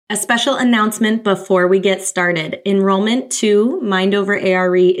A special announcement before we get started. Enrollment to Mind Over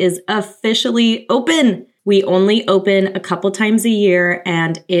ARE is officially open. We only open a couple times a year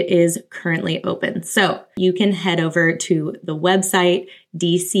and it is currently open. So you can head over to the website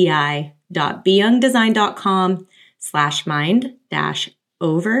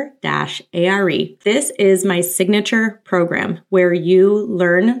dci.beyoungdesign.com/mind-over-ARE. This is my signature program where you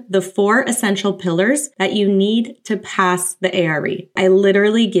learn the 4 essential pillars that you need to pass the ARE. I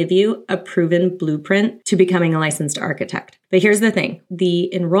literally give you a proven blueprint to becoming a licensed architect. But here's the thing,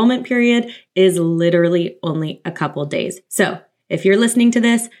 the enrollment period is literally only a couple days. So if you're listening to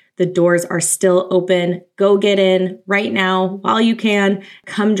this, the doors are still open. Go get in right now while you can.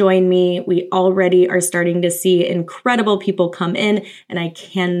 Come join me. We already are starting to see incredible people come in, and I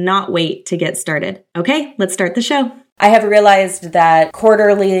cannot wait to get started. Okay, let's start the show. I have realized that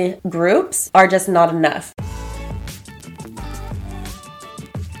quarterly groups are just not enough.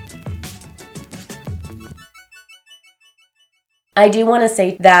 I do want to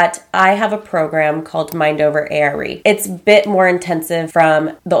say that I have a program called Mind Over ARE. It's a bit more intensive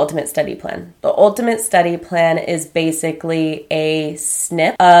from the Ultimate Study Plan. The Ultimate Study Plan is basically a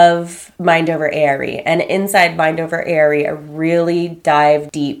snip of Mind Over ARE. And inside Mind Over ARE, I really dive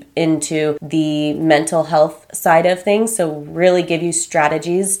deep into the mental health side of things. So really give you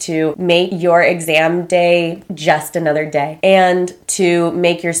strategies to make your exam day just another day and to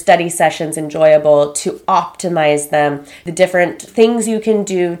make your study sessions enjoyable, to optimize them, the different things you can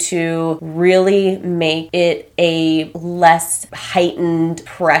do to really make it a less heightened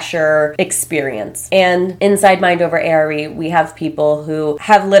pressure experience. And inside Mind Over ARE, we have people who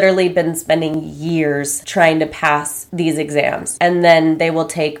have literally been spending years trying to pass these exams. And then they will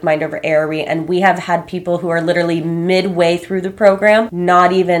take Mind Over ARE, and we have had people who are literally midway through the program,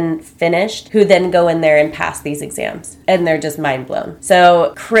 not even finished, who then go in there and pass these exams. And they're just mind blown.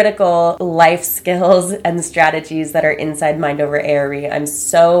 So critical life skills and strategies that are inside Mind Over ARE. I'm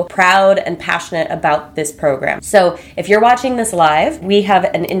so proud and passionate about this program. So if you're watching this live, we have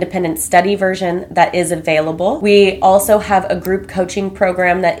an independent study version that is available. We also have a group coaching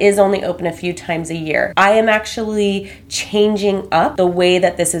program that is only open a few times a year. I am actually changing up the way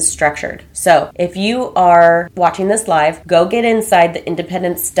that this is structured. So if you are watching this live, go get inside the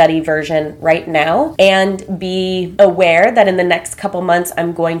independent study version right now and be aware that in the next couple months,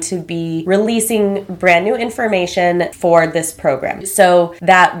 I'm going to be releasing brand new information for this program so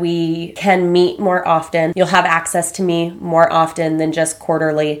that we can meet more often. You'll have access to me more often than just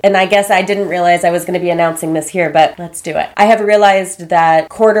quarterly. And I guess I didn't realize I was going to be announcing this here, but let's do it. I have realized that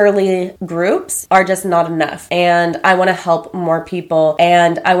quarterly groups are just not enough. And I want to help more people,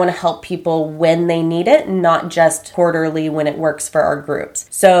 and I want to help people when they need it, not just quarterly when it works for our groups.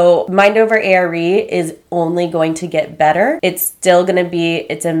 So Mind Over ARE is only going to get better. It's still going to be,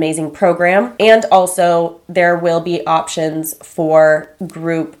 it's an amazing program. And also there will be options for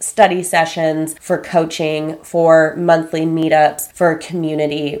group study sessions, for coaching, for monthly meetups, for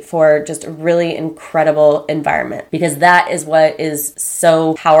community, for just a really incredible environment, because that is what is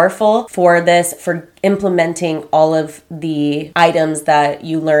so powerful for this, for implementing all of the items that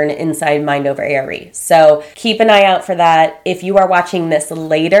you learn inside Mind Over ARE. So keep an eye out for that. If you are watching this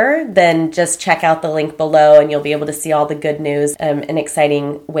later, then just check out the link below and you'll be able to see all the good news and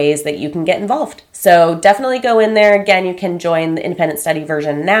exciting ways that you can get involved. So definitely go in there. Again, you can join the independent study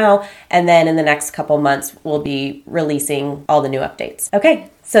version now, and then in the next couple months, we'll be releasing all the new updates.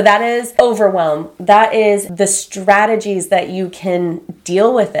 Okay. So that is overwhelm. That is the strategies that you can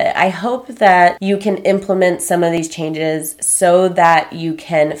deal with it. I hope that you can implement some of these changes so that you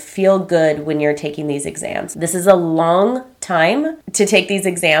can feel good when you're taking these exams. This is a long time to take these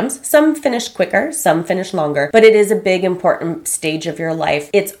exams. Some finish quicker, some finish longer, but it is a big, important stage of your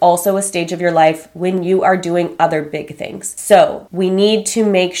life. It's also a stage of your life when you are doing other big things. So we need to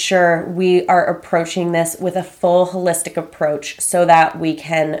make sure we are approaching this with a full holistic approach so that we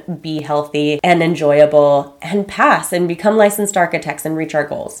can be healthy and enjoyable and pass and become licensed architects and reach our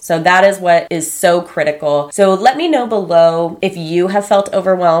goals. So that is what is so critical. So let me know below if you have felt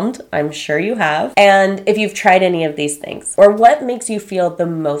overwhelmed. I'm sure you have. And if you've tried any of these things, or what makes you feel the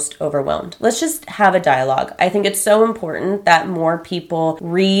most overwhelmed. Let's just have a dialogue. I think it's so important that more people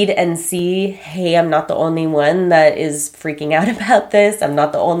read and see, hey, I'm not the only one that is freaking out about this. I'm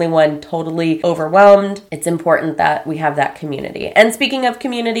not the only one totally overwhelmed. It's important that we have that community. And speaking of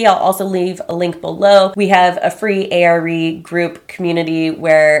community, I'll also leave a link below. We have a free ARE group community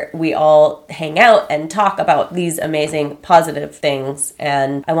where we all hang out and talk about these amazing positive things,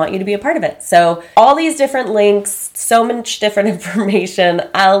 and I want you to be a part of it. So all these different links, so many much different information,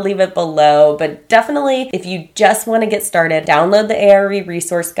 I'll leave it below. But definitely, if you just want to get started, download the ARE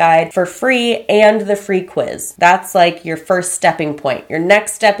resource guide for free and the free quiz. That's like your first stepping point. Your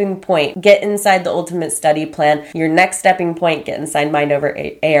next stepping point, get inside the Ultimate Study Plan. Your next stepping point, get inside Mind Over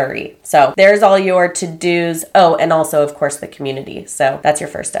ARE. So there's all your to-dos. Oh, and also, of course, the community. So that's your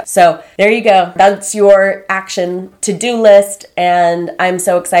first step. So there you go. That's your action to-do list. And I'm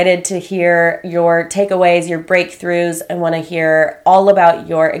so excited to hear your takeaways, your breakthroughs. I want to hear all about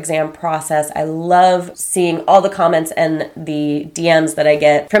your exam process. I love seeing all the comments and the DMs that I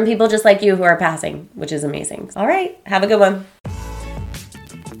get from people just like you who are passing, which is amazing. All right. Have a good one.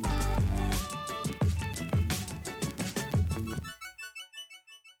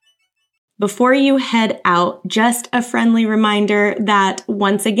 Before you head out, just a friendly reminder that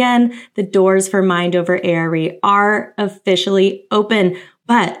once again, the doors for Mind Over ARE are officially open,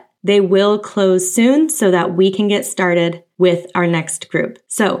 but they will close soon so that we can get started with our next group.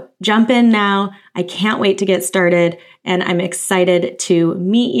 So jump in now. I can't wait to get started, and I'm excited to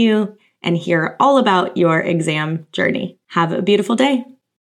meet you and hear all about your exam journey. Have a beautiful day.